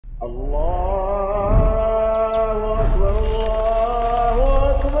الله أكبر الله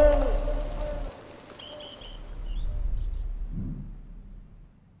أكبر.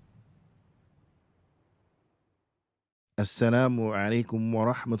 Assalamu alaikum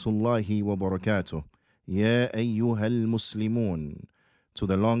wa rahmatullahi wa barakatuh. Ya ayyuhal muslimun. To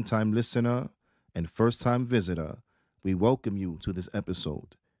the long-time listener and first-time visitor, we welcome you to this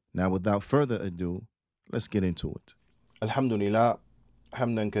episode. Now, without further ado, let's get into it. Alhamdulillah,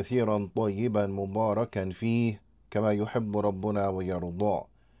 hamdan kathiran tayyiban mubarakan fih, kama yuhibbu rabbuna wa yarda.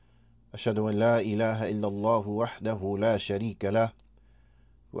 Ashhadu an la ilaha illallah wahdahu la sharika lah.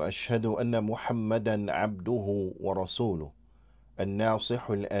 وأشهد أن محمدا عبده ورسوله الناصح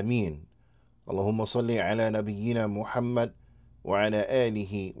الأمين اللهم صل على نبينا محمد وعلى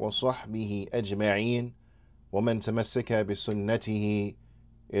آله وصحبه أجمعين ومن تمسك بسنته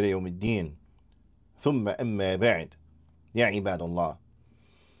إلى يوم الدين ثم أما بعد يا عباد الله.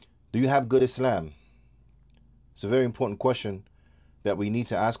 Do you have good Islam? It's a very important question that we need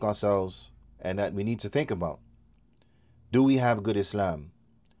to ask ourselves and that we need to think about. Do we have good Islam?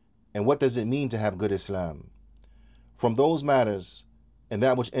 And what does it mean to have good Islam? From those matters and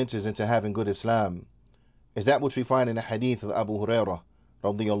that which enters into having good Islam is that which we find in the hadith of Abu Hurairah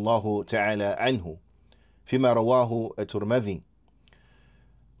radiyallahu ta'ala anhu فيما رواه الترمذي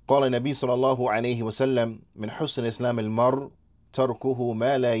قال النبي صلى الله عليه وسلم من حسن إسلام المرء تركه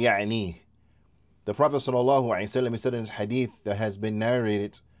ما لا يعنيه. The Prophet صلى الله عليه وسلم said in his hadith that has been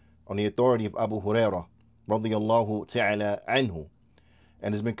narrated on the authority of Abu Hurairah radiyallahu ta'ala anhu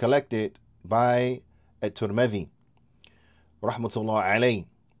and has been collected by At-Tirmidhi rahmatullah alayh,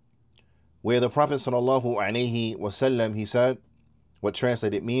 where the Prophet sallallahu alayhi wasallam, he said, what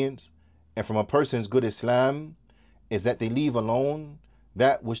translated means, and from a person's good Islam is that they leave alone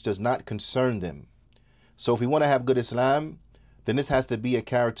that which does not concern them. So if we want to have good Islam, then this has to be a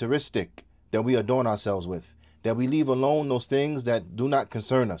characteristic that we adorn ourselves with, that we leave alone those things that do not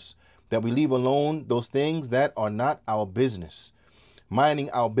concern us, that we leave alone those things that are not our business. Minding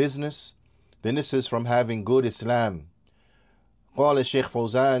our business, then this is from having good Islam. قال الشيخ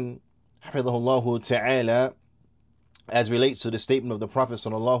فوزان حفظه الله تعالى, as relates to the statement of the Prophet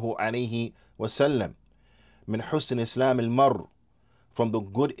sallallahu alaihi wasallam, من حسن إسلام المرء, from the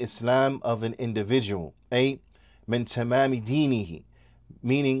good Islam of an individual, من تمام دينه,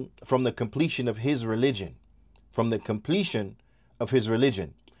 meaning from the completion of his religion, from the completion of his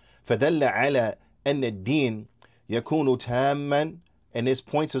religion. فدل على أن الدين يكون تاما, and this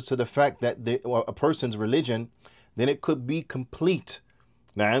points us to the fact that a person's religion, then it could be complete.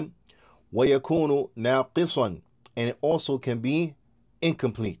 نعم. ويكون ناقصا, and it also can be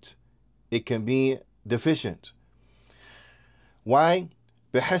incomplete. It can be deficient. Why?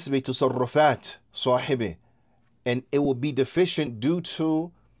 بحسب تصرفات صاحبه, and it will be deficient due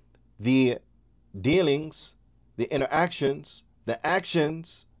to the dealings, the interactions, the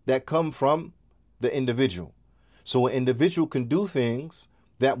actions that come from the individual. So an individual can do things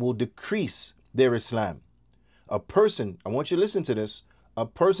that will decrease their Islam. A person, I want you to listen to this, a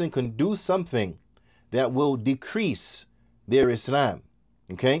person can do something that will decrease their Islam.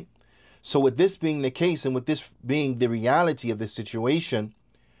 Okay? So with this being the case and with this being the reality of the situation,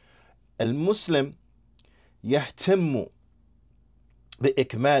 al-Muslim يهتم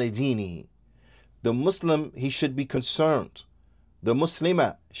بإكمال دينه. The Muslim, he should be concerned. The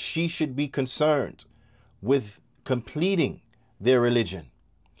Muslimah, she should be concerned with completing their religion.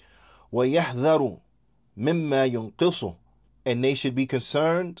 وَيَحْذَرُ مِمَّا يُنْقِصُ, and they should be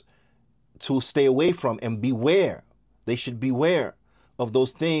concerned to stay away from and beware. They should beware of those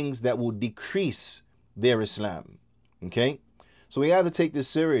things that will decrease their Islam. Okay? So we have to take this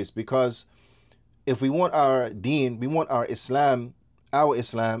serious, because if we want our deen, we want our Islam,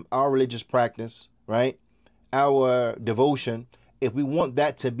 our religious practice, right? Our devotion, if we want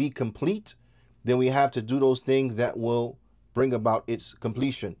that to be complete, then we have to do those things that will bring about its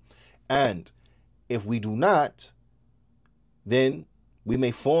completion. And if we do not, then we may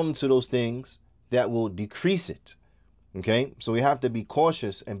fall into those things that will decrease it. Okay? So we have to be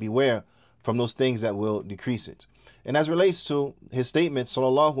cautious and beware from those things that will decrease it. And as relates to his statement,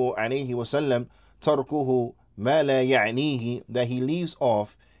 sallallahu alayhi wasallam, tarkuhu ma la ya'nihi, that he leaves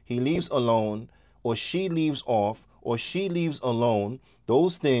off, he leaves alone, or she leaves off, or she leaves alone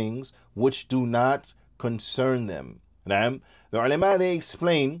those things which do not concern them. The ulama, they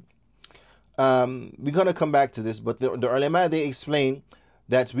explain, we're going to come back to this, but the ulama, they explain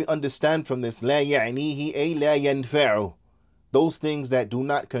that we understand from this, la ya'nihi ay la yanfa'u, those things that do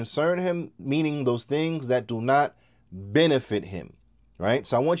not concern him, meaning those things that do not benefit him, right?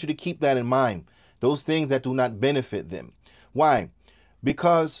 So I want you to keep that in mind, those things that do not benefit them. Why?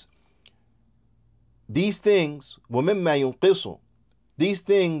 Because these things, وَمِمَّا يُنْقِصُ, these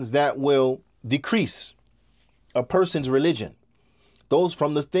things that will decrease a person's religion, those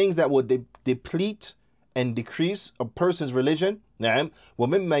from the things that will deplete and decrease a person's religion. نعم.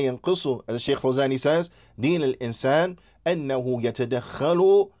 وَمِمَّا يَنْقِصُ, as Shaykh Fawzani says, دين الإنسان أنه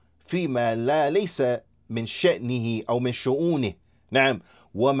يتدخل فيما لا ليس من شأنه أو من شؤونه. نعم.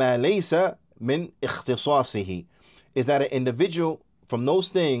 وما ليس من اختصاصه, is that an individual from those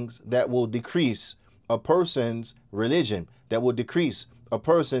things that will decrease a person's religion, that will decrease a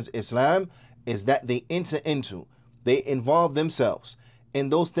person's Islam, is that they enter into, they involve themselves in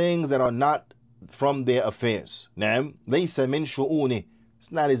those things that are not from their affairs. نعم. ليس من شؤونه,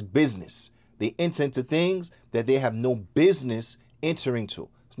 it's not his business. They enter into things that they have no business entering to.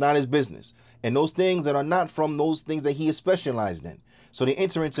 It's not his business. And those things that are not from those things that he is specialized in. So they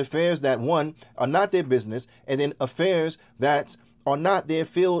enter into affairs that, one, are not their business, and then affairs that are not their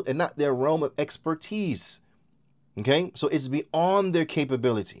field and not their realm of expertise. Okay? So it's beyond their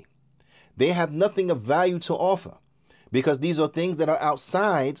capability. They have nothing of value to offer because these are things that are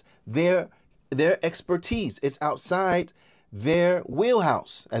outside their expertise. It's outside their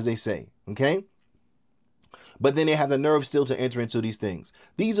wheelhouse, as they say. Okay? But then they have the nerve still to enter into these things.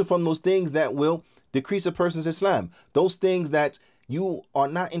 These are from those things that will decrease a person's Islam. Those things that you are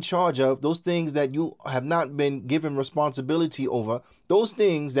not in charge of, those things that you have not been given responsibility over, those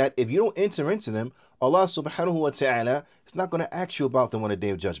things that if you don't enter into them, Allah subhanahu wa ta'ala is not going to ask you about them on the Day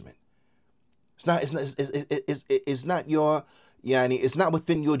of Judgment. It's not your, it's not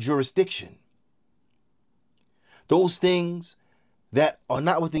within your jurisdiction. Those things that are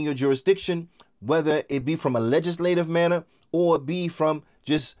not within your jurisdiction, whether it be from a legislative manner or be from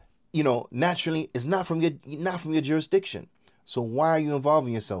just, naturally, is not from your jurisdiction. So why are you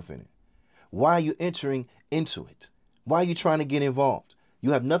involving yourself in it? Why are you entering into it? Why are you trying to get involved?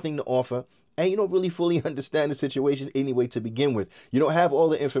 You have nothing to offer, and you don't really fully understand the situation anyway to begin with. You don't have all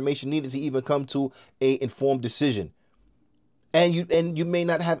the information needed to even come to an informed decision. And you may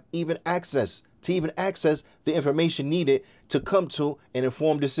not have even access the information needed to come to an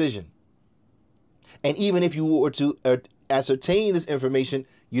informed decision. And even if you were to ascertain this information,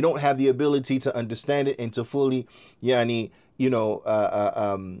 you don't have the ability to understand it and to fully,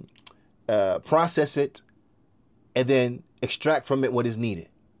 process it and then extract from it what is needed.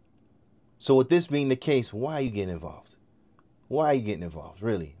 So with this being the case, why are you getting involved? Why are you getting involved?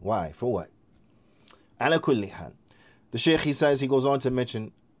 Really? Why? For what? Ala kulli hal. The Shaykh, he goes on to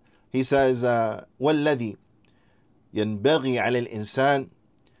mention, he says, وَالَّذِي يَنْبَغِي عَلَى الْإِنسَانِ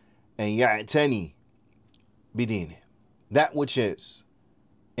أَنْ يَعْتَنِي بِدِينِهِ, that which is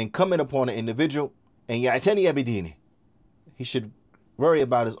incumbent upon an individual, and يَعْتَنِي بِدِينِهِ, he should worry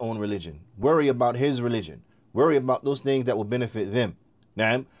about his own religion, worry about his religion, worry about those things that will benefit them.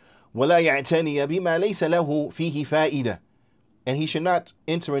 نعم. وَلَا يَعْتَنِي بِمَا لَيْسَ لَهُ فِيهِ فَائِدَةٌ, and he should not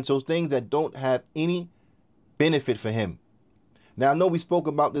enter into those things that don't have any benefit for him. Now, I know we spoke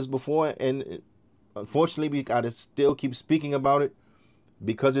about this before, and unfortunately, we got to still keep speaking about it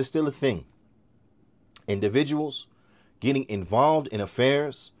because it's still a thing. Individuals getting involved in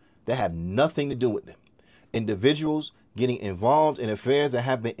affairs that have nothing to do with them. Individuals getting involved in affairs that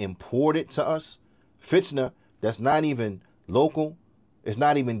have been imported to us. Fitna that's not even local. It's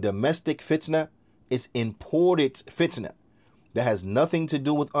not even domestic fitna. It's imported fitna that has nothing to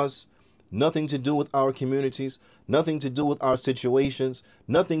do with us, nothing to do with our communities, nothing to do with our situations,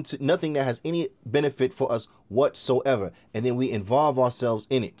 nothing that has any benefit for us whatsoever. And then we involve ourselves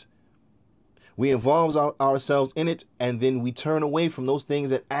in it. We involve ourselves in it, and then we turn away from those things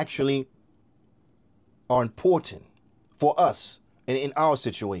that actually are important for us and in our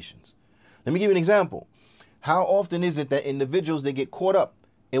situations. Let me give you an example. How often is it that individuals, they get caught up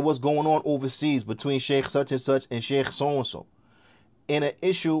in what's going on overseas between Sheikh such and such and Sheikh so-and-so in an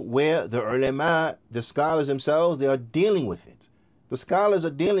issue where the ulama, the scholars themselves, they are dealing with it. The scholars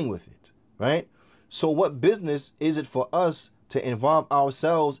are dealing with it, right? So what business is it for us to involve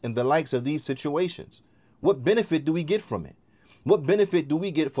ourselves in the likes of these situations? What benefit do we get from it? What benefit do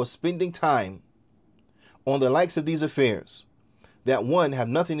we get for spending time on the likes of these affairs that, one, have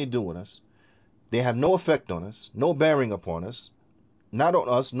nothing to do with us? They have no effect on us, no bearing upon us, not on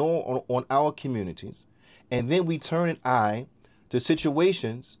us, nor on our communities. And then we turn an eye to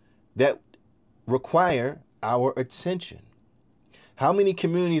situations that require our attention. How many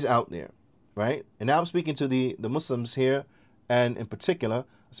communities out there, right? And now I'm speaking to the Muslims here, and in particular,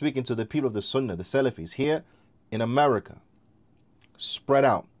 speaking to the people of the Sunnah, the Salafis here in America, spread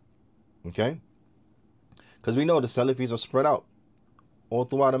out, okay? Because we know the Salafis are spread out all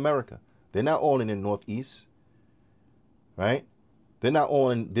throughout America. They're not all in the Northeast, right? They're not all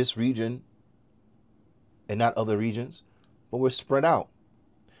in this region and not other regions, but we're spread out.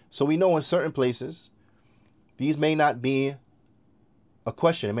 So we know in certain places, these may not be a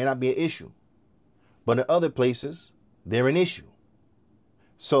question, it may not be an issue. But in other places, they're an issue.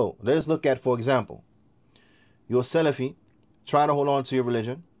 So let's look at, for example, you're a Salafi, trying to hold on to your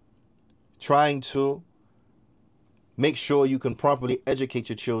religion, trying to make sure you can properly educate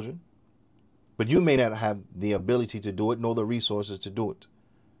your children, but you may not have the ability to do it, nor the resources to do it.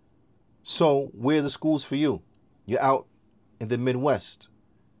 So where are the schools for you? You're out in the Midwest.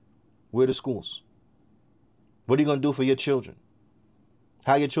 Where are the schools? What are you going to do for your children?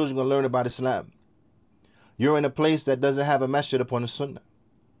 How are your children going to learn about Islam? You're in a place that doesn't have a masjid upon the Sunnah.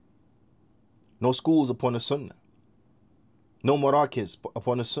 No schools upon the Sunnah. No marakis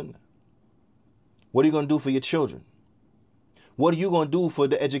upon the Sunnah. What are you going to do for your children? What are you going to do for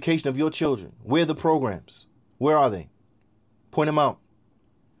the education of your children? Where are the programs? Where are they? Point them out.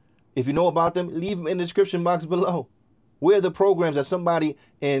 If you know about them, leave them in the description box below. Where are the programs that somebody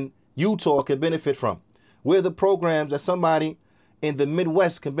in Utah can benefit from? Where are the programs that somebody in the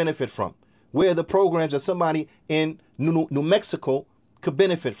Midwest can benefit from? Where are the programs that somebody in New Mexico could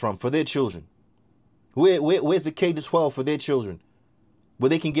benefit from for their children? Where's the K-12 for their children? Where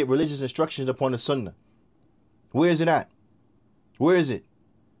they can get religious instructions upon the Sunnah? Where is it at? Where is it?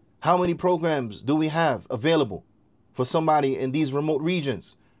 How many programs do we have available for somebody in these remote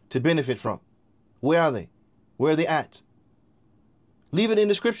regions to benefit from? Where are they? Where are they at? Leave it in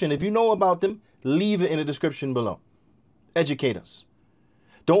the description. If you know about them, leave it in the description below. Educate us.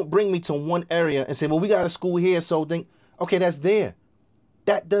 Don't bring me to one area and say, well, we got a school here, so think, okay, that's there.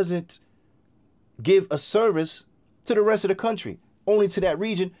 That doesn't give a service to the rest of the country, only to that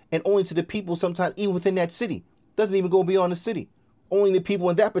region and only to the people sometimes even within that city. Doesn't even go beyond the city. Only the people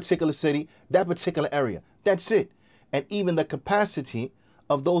in that particular city, that particular area. That's it. And even the capacity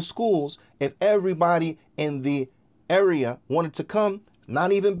of those schools, if everybody in the area wanted to come,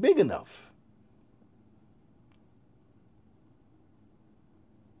 not even big enough.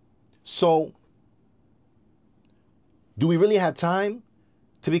 So, do we really have time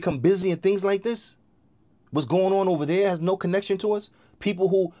to become busy in things like this? What's going on over there has no connection to us. People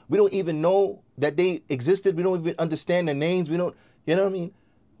who we don't even know that they existed. We don't even understand their names. We don't, you know what I mean?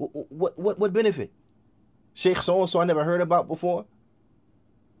 What benefit? Sheikh so-and-so I never heard about before.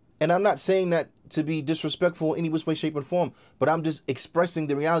 And I'm not saying that to be disrespectful in any which way, shape, and form, but I'm just expressing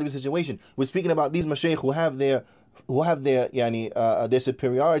the reality of the situation. We're speaking about these mashaykh who have their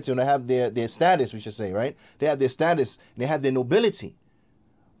superiority and they have their status, we should say, right? They have their status and they have their nobility.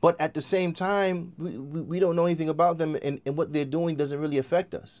 But at the same time, we don't know anything about them, and what they're doing doesn't really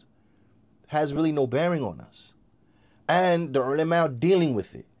affect us. Has really no bearing on us. And the ulama are dealing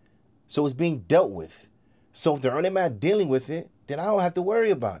with it. So it's being dealt with. So if the ulama are dealing with it, then I don't have to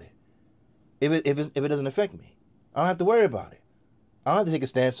worry about it. If it doesn't affect me, I don't have to worry about it. I don't have to take a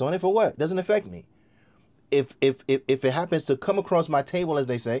stance on it. For what? It doesn't affect me. If it happens to come across my table, as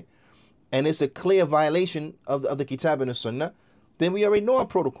they say, and it's a clear violation of the Kitab and the Sunnah, then we already know our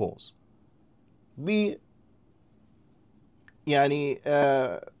protocols. Or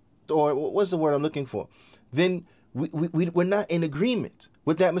what's the word I'm looking for? Then we're not in agreement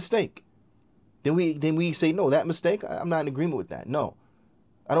with that mistake. Then we say, no, that mistake, I'm not in agreement with that. No,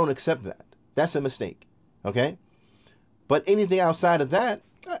 I don't accept that. That's a mistake. Okay? But anything outside of that,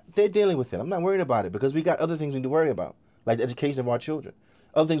 they're dealing with it. I'm not worried about it because we got other things we need to worry about, like the education of our children.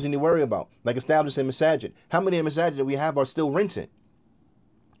 Other things we need to worry about, like establishing masajid. How many masajid that we have are still rented?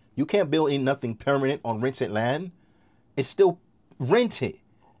 You can't build nothing permanent on rented land. It's still rented.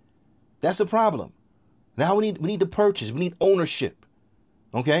 That's a problem. Now we need to purchase. We need ownership.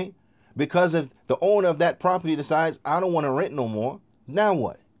 Okay? Because if the owner of that property decides, I don't want to rent no more, now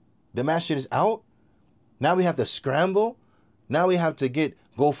what? The masjid is out? Now we have to scramble? Now we have to get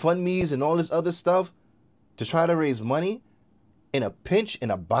GoFundMes and all this other stuff to try to raise money in a pinch,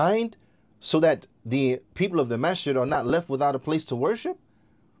 in a bind, so that the people of the masjid are not left without a place to worship?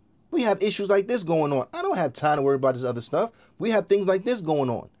 We have issues like this going on. I don't have time to worry about this other stuff. We have things like this going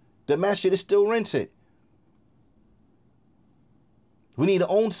on. The masjid is still rented. We need to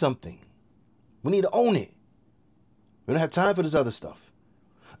own something. We need to own it. We don't have time for this other stuff.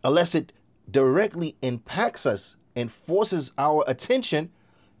 Unless it directly impacts us and forces our attention,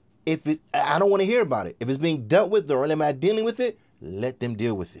 I don't want to hear about it. If it's being dealt with, the ulama dealing with it, let them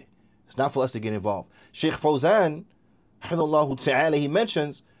deal with it. It's not for us to get involved. Sheikh Fawzan, he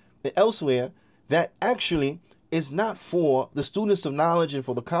mentions elsewhere that actually it's not for the students of knowledge and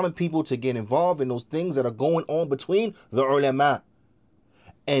for the common people to get involved in those things that are going on between the ulama.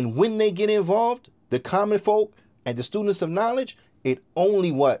 And when they get involved, the common folk and the students of knowledge, it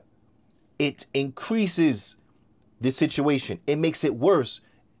only it increases the situation. It makes it worse.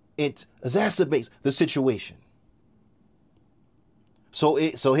 It exacerbates the situation. So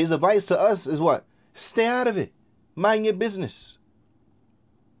his advice to us is what? Stay out of it. Mind your business.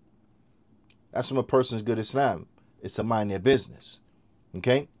 That's from a person's good Islam. It's to mind their business.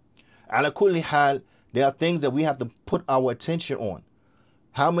 Okay? Ala kulli hal, there are things that we have to put our attention on.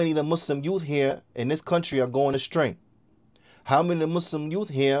 How many of the Muslim youth here in this country are going astray? How many of the Muslim youth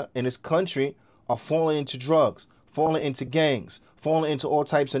here in this country are falling into drugs, falling into gangs, falling into all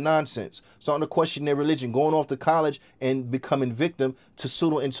types of nonsense, starting to question their religion, going off to college and becoming victim to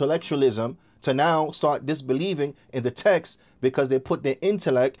pseudo-intellectualism, to now start disbelieving in the text because they put their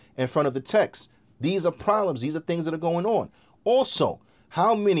intellect in front of the text. These are problems. These are things that are going on. Also,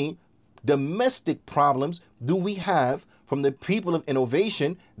 how many domestic problems do we have from the people of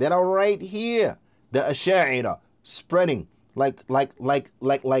innovation that are right here? The Asha'ira spreading like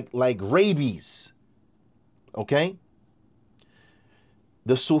rabies. Okay?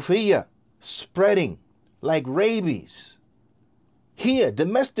 The Sufiya spreading like rabies. Here,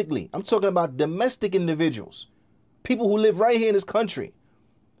 domestically, I'm talking about domestic individuals, people who live right here in this country,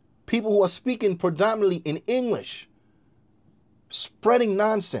 people who are speaking predominantly in English, spreading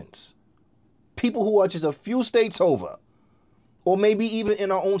nonsense, people who are just a few states over, or maybe even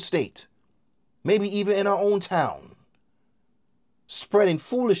in our own state, maybe even in our own town, spreading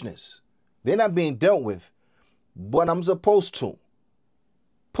foolishness. They're not being dealt with, but I'm supposed to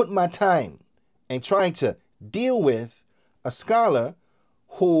put my time in trying to deal with a scholar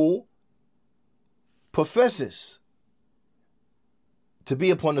who professes to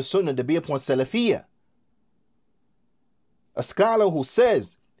be upon the Sunnah, to be upon Salafiyah. A scholar who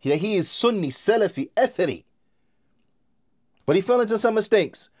says that he is Sunni, Salafi, Athari. But he fell into some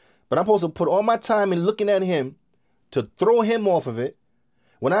mistakes. But I'm supposed to put all my time in looking at him to throw him off of it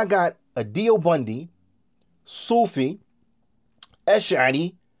when I got a Deobandi, Sufi,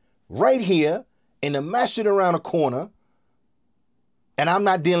 Ash'ari right here in the masjid around the corner, and I'm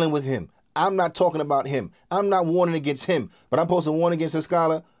not dealing with him. I'm not talking about him. I'm not warning against him. But I'm supposed to warn against a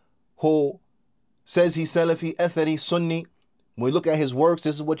scholar who says he's Salafi, Athari, Sunni. When we look at his works,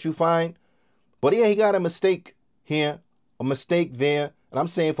 this is what you find. But yeah, he got a mistake here, a mistake there. And I'm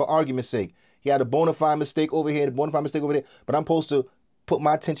saying for argument's sake, he had a bona fide mistake over here, a bona fide mistake over there. But I'm supposed to put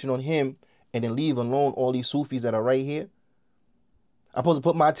my attention on him and then leave alone all these Sufis that are right here. I'm supposed to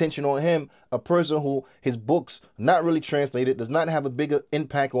put my attention on him, a person who his books not really translated, does not have a bigger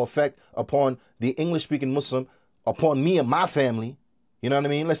impact or effect upon the English-speaking Muslim, upon me and my family. You know what I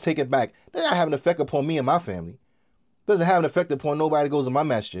mean? Let's take it back. Does not have an effect upon me and my family. Doesn't have an effect upon nobody that goes in my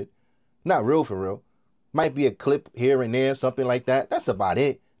masjid. Not real for real. Might be a clip here and there, something like that. That's about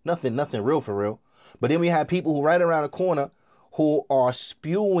it. Nothing real for real. But then we have people who right around the corner who are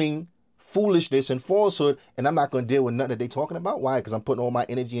spewing foolishness and falsehood, and I'm not going to deal with nothing that they're talking about. Why? Because I'm putting all my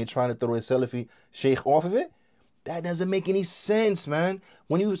energy in trying to throw a Salafi sheikh off of it. That doesn't make any sense, man.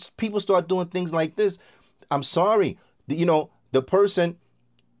 When people start doing things like this, I'm sorry. The person,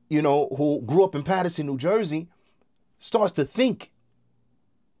 who grew up in Patterson, New Jersey, starts to think,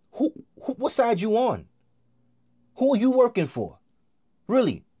 what side you on? Who are you working for?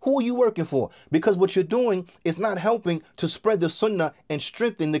 Really? Who are you working for? Because what you're doing is not helping to spread the Sunnah and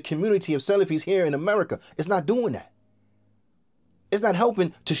strengthen the community of Salafis here in America. It's not doing that. It's not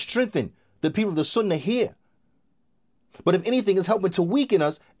helping to strengthen the people of the Sunnah here. But if anything, it's helping to weaken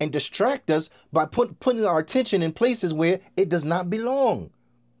us and distract us by putting our attention in places where it does not belong.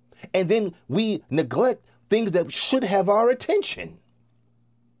 And then we neglect things that should have our attention.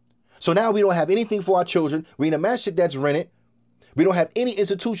 So now we don't have anything for our children. We're in a masjid that's rented. We don't have any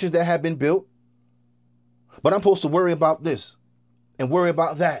institutions that have been built. But I'm supposed to worry about this and worry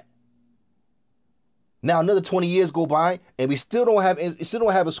about that. Now another 20 years go by and we still don't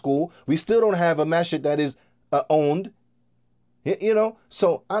have a school. We still don't have a masjid that is owned.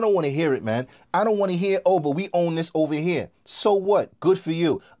 So I don't want to hear it, man. I don't want to hear, oh, but we own this over here. So what? Good for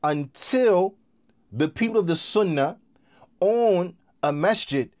you. Until the people of the Sunnah own a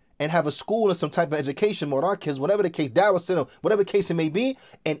masjid and have a school and some type of education, Marakiz, whatever the case, Dawah Center, whatever case it may be,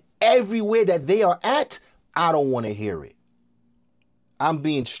 and everywhere that they are at, I don't want to hear it. I'm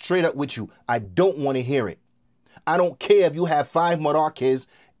being straight up with you. I don't want to hear it. I don't care if you have 5 Marakiz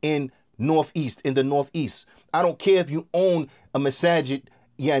in the Northeast. I don't care if you own a masajid,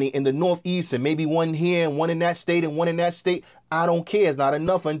 in the Northeast, and maybe one here and one in that state and one in that state. I don't care. It's not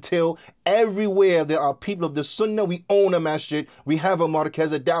enough until everywhere there are people of the Sunnah, we own a masjid, we have a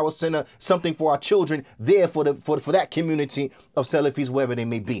markaz, a dawah center, something for our children there for that community of Salafis, wherever they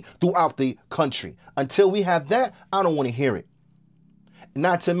may be, throughout the country. Until we have that, I don't want to hear it.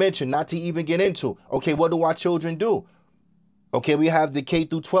 Not to mention, not to even get into, okay, what do our children do? Okay, we have the K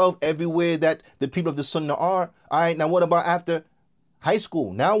through 12 everywhere that the people of the Sunnah are. All right, now what about after high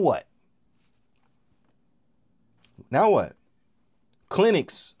school? Now what? Now what?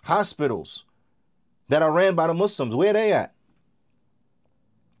 Clinics, hospitals that are ran by the Muslims, where they at?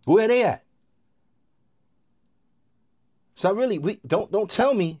 Where they at? So really, don't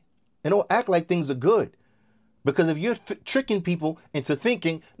tell me and don't act like things are good. Because if you're tricking people into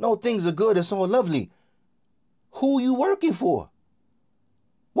thinking, no, things are good, it's all lovely, who are you working for?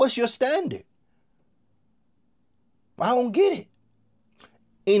 What's your standard? I don't get it.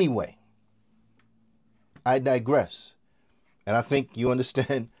 Anyway, I digress. And I think you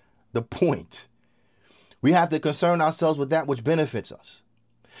understand the point. We have to concern ourselves with that which benefits us.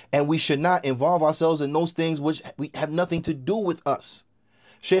 And we should not involve ourselves in those things which have nothing to do with us.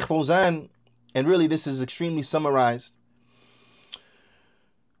 Sheikh Fawzan, and really this is extremely summarized,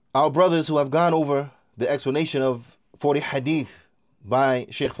 our brothers who have gone over the explanation of 40 hadith by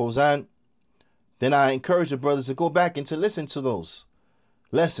Sheikh Fawzan, then I encourage the brothers to go back and to listen to those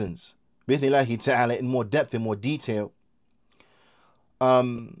lessons, bi'ithnillahi ta'ala, in more depth and more detail.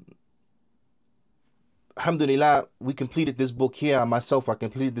 Alhamdulillah, we completed this book here. I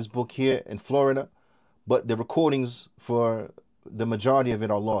completed this book here in Florida, but the recordings for the majority of it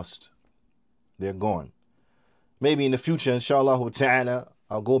are lost. They're gone. Maybe in the future, inshallah ta'ala,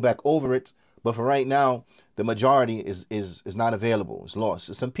 I'll go back over it, but for right now, the majority is not available. It's lost.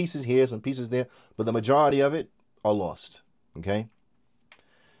 There's some pieces here, some pieces there, but the majority of it are lost. Okay?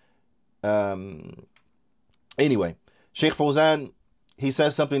 Anyway, Sheikh Fawzan, he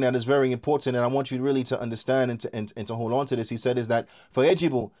says something that is very important, and I want you really to understand and to hold on to this. He said is that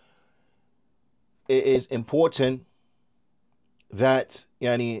فَيَجِبُ, it is important that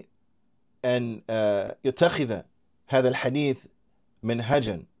يعني أن يتخذ هذا الحديث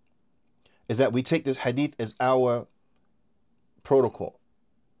منهجا, is that we take this hadith as our protocol.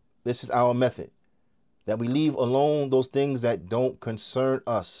 This is our method. That we leave alone those things that don't concern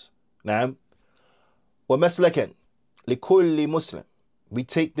us. نعم. ومسلكا لكل مسلم. We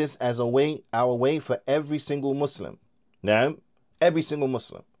take this as a way, our way for every single Muslim. نعم. Every single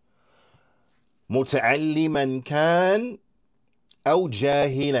Muslim. متعلما كان أو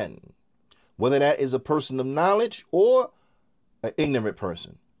جاهلا. Whether that is a person of knowledge or an ignorant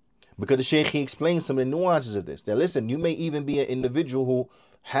person. Because the Shaykh, he explains some of the nuances of this. Now listen, you may even be an individual who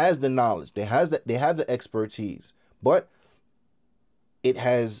has the knowledge, they have the expertise, but it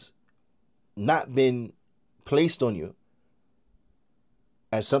has not been placed on you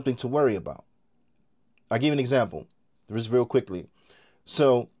as something to worry about. I'll give you an example, just real quickly.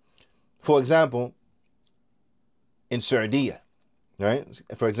 So, for example, in Saudi, right?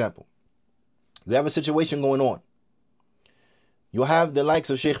 For example, you have a situation going on. You have the likes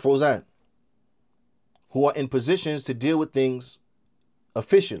of Sheikh Fawzan, who are in positions to deal with things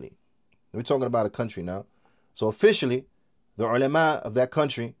officially. We're talking about a country now. So officially, the ulama of that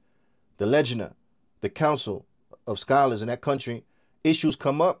country, the lejna, the council of scholars in that country, issues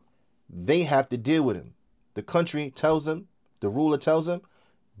come up, they have to deal with them. The country tells them, the ruler tells them,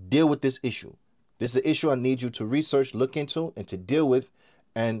 deal with this issue. This is an issue I need you to research, look into, and to deal with,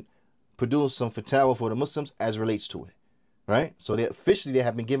 and produce some fatwa for the Muslims as relates to it. Right? So they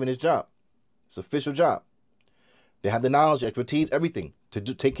have been given this job. It's an official job. They have the knowledge, expertise, everything to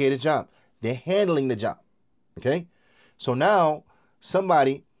take care of the job. They're handling the job. Okay? So now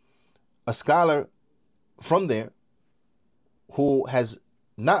somebody, a scholar from there, who has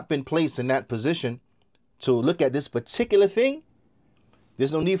not been placed in that position to look at this particular thing,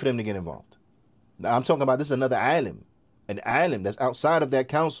 there's no need for them to get involved. Now I'm talking about this is another alim, an alim that's outside of that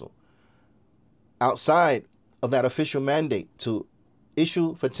council, outside of that official mandate to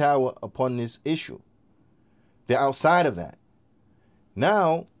issue fatwa upon this issue. They're outside of that.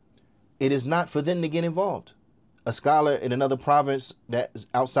 Now, it is not for them to get involved. A scholar in another province that is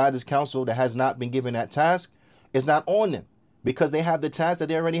outside this council that has not been given that task is not on them, because they have the task that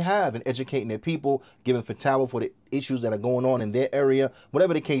they already have in educating their people, giving fatwa for the issues that are going on in their area,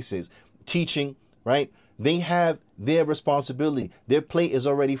 whatever the case is, teaching, right? They have their responsibility. Their plate is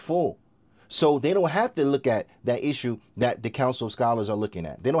already full. So they don't have to look at that issue that the Council of Scholars are looking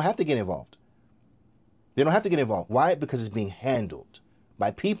at. They don't have to get involved. They don't have to get involved. Why? Because it's being handled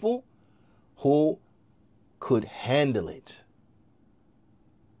by people who could handle it.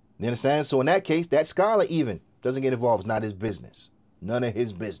 You understand? So in that case, that scholar even doesn't get involved. It's not his business. None of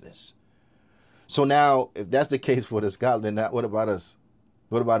his business. So now, if that's the case for the scholar, then what about us?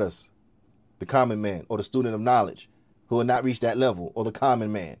 What about us? The common man or the student of knowledge who will not reach that level, or the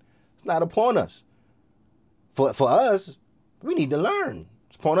common man. It's not upon us. For us, We need to learn.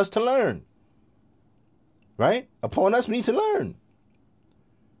 It's upon us to learn. Right? Upon us, we need to learn.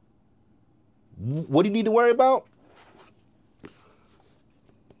 What do you need to worry about?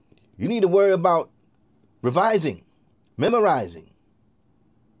 You need to worry about revising, memorizing.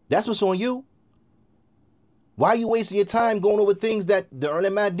 That's what's on you. Why are you wasting your time going over things that the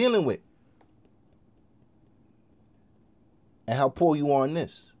early man dealing with? And how poor you are on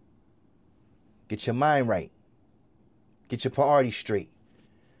this. Get your mind right. Get your priorities straight.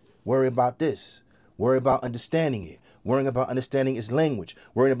 Worry about this. Worry about understanding it. Worrying about understanding its language.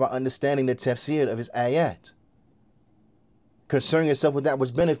 Worrying about understanding the tafsir of its ayat. Concern yourself with that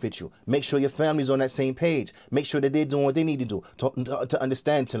which benefits you. Make sure your family's on that same page. Make sure that they're doing what they need to do to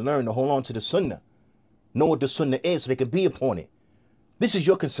understand, to learn, to hold on to the Sunnah. Know what the Sunnah is so they can be upon it. This is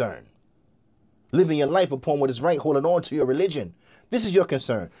your concern. Living your life upon what is right, holding on to your religion. This is your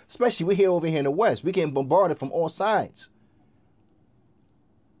concern. Especially we're here over here in the West. We're getting bombarded from all sides.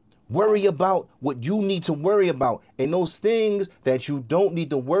 Worry about what you need to worry about. And those things that you don't need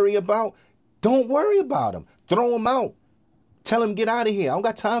to worry about, don't worry about them. Throw them out. Tell them get out of here. I don't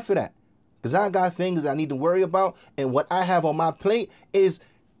got time for that. Because I got things I need to worry about. And what I have on my plate is,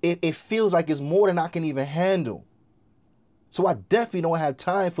 it feels like it's more than I can even handle. So I definitely don't have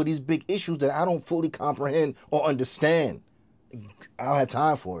time for these big issues that I don't fully comprehend or understand. I don't have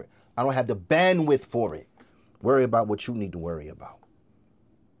time for it. I don't have the bandwidth for it. Worry about what you need to worry about.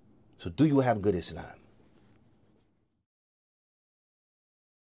 So do you have good Islam?